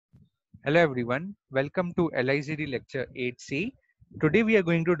Hello everyone, welcome to LICD lecture 8C. Today we are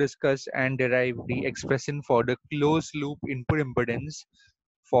going to discuss and derive the expression for the closed loop input impedance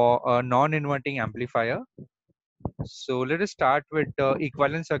for a non-inverting amplifier. So let us start with the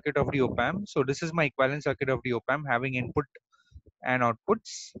equivalent circuit of the op-amp. So this is my equivalent circuit of the op-amp having input and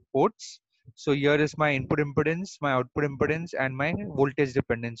outputs ports. So here is my input impedance, my output impedance, and my voltage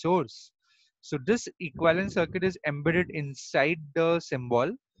dependent source. So this equivalent circuit is embedded inside the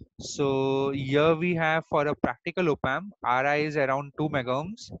symbol. So here we have for a practical op-amp, Ri is around 2 mega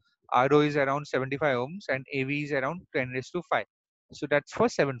ohms, Ro is around 75 ohms, and Av is around 10 raised to 5. So that's for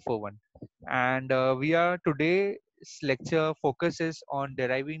 741. And we are today's lecture focuses on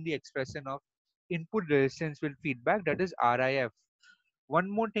deriving the expression of input resistance with feedback, that is RIF. One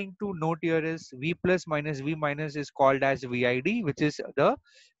more thing to note here is V plus minus V minus is called as VID, which is the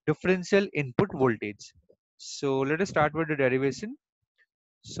differential input voltage. So let us start with the derivation.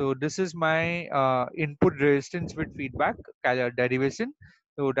 So this is my input resistance with feedback derivation.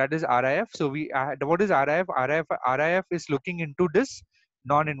 So that is RIF. So what is RIF? RIF is looking into this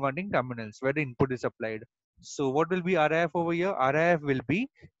non-inverting terminals where the input is applied. So what will be RIF over here? RIF will be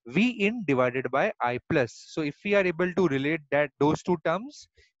V in divided by I plus. So if we are able to relate that those two terms,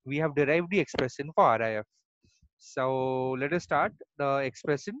 we have derived the expression for RIF. So let us start the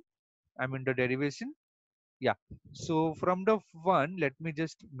expression. I mean the derivation. Yeah. So from the one, let me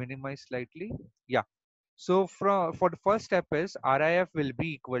just minimize slightly. Yeah. So for the first step is RIF will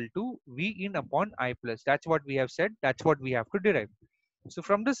be equal to V in upon I plus. That's what we have said. That's what we have to derive. So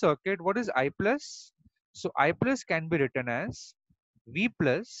from the circuit, what is I plus? So I plus can be written as V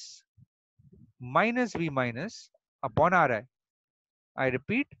plus minus V minus upon Ri. I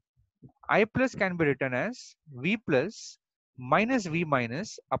repeat, I plus can be written as V plus minus V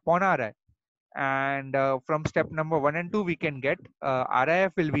minus upon Ri. And from step number 1 and 2 we can get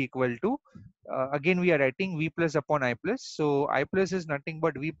RIF will be equal to again we are writing V plus upon I plus. So I plus is nothing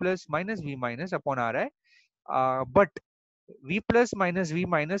but V plus minus V minus upon Ri, but V plus minus V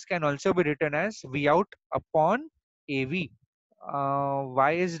minus can also be written as V out upon AV.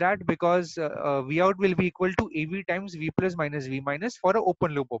 Why is that? Because V out will be equal to AV times V plus minus V minus for an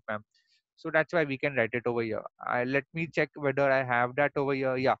open loop op amp. So that's why we can write it over here. Let me check whether I have that over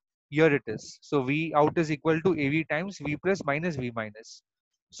here. Yeah, here it is. So V out is equal to AV times V plus minus V minus.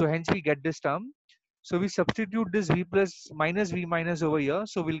 So hence we get this term. So we substitute this V plus minus V minus over here.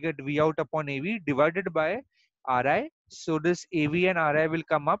 So we'll get V out upon AV divided by Ri. So this AV and Ri will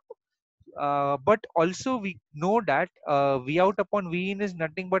come up. But also we know that V out upon V in is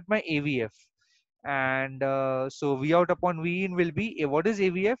nothing but my AVF. And so V out upon V in will be what is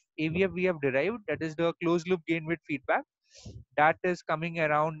AVF? AVF we have derived, that is the closed loop gain with feedback. That is coming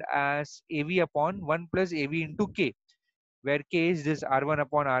around as AV upon 1 plus AV into K, where K is this R1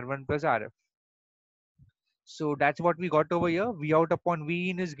 upon R1 plus RF. So that's what we got over here. V out upon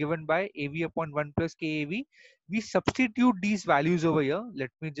V in is given by AV upon 1 plus KAV. We substitute these values over here. Let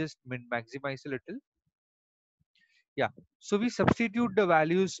me just maximize a little. Yeah. So we substitute the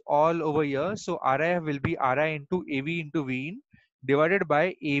values all over here. So RIF will be RI into AV into V in divided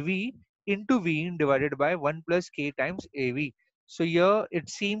by AV into V in divided by 1 plus K times AV. So here it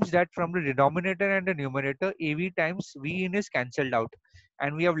seems that from the denominator and the numerator, AV times V in is cancelled out.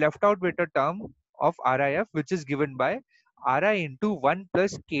 And we have left out with a term of RIF, which is given by RI into 1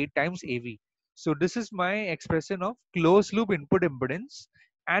 plus K times AV. So this is my expression of closed loop input impedance,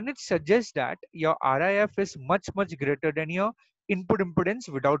 and it suggests that your RIF is much greater than your input impedance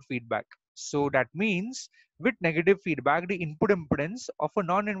without feedback. So that means with negative feedback, the input impedance of a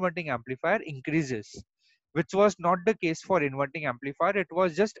non-inverting amplifier increases, which was not the case for inverting amplifier. It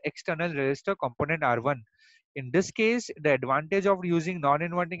was just external resistor component R1. In this case, the advantage of using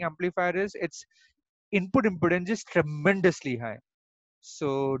non-inverting amplifier is its input impedance is tremendously high.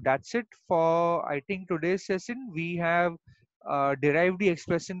 So that's it for I think today's session. We have derived the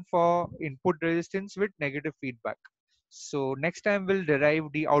expression for input resistance with negative feedback. So next time we'll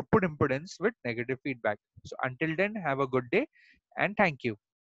derive the output impedance with negative feedback. So until then, have a good day and thank you.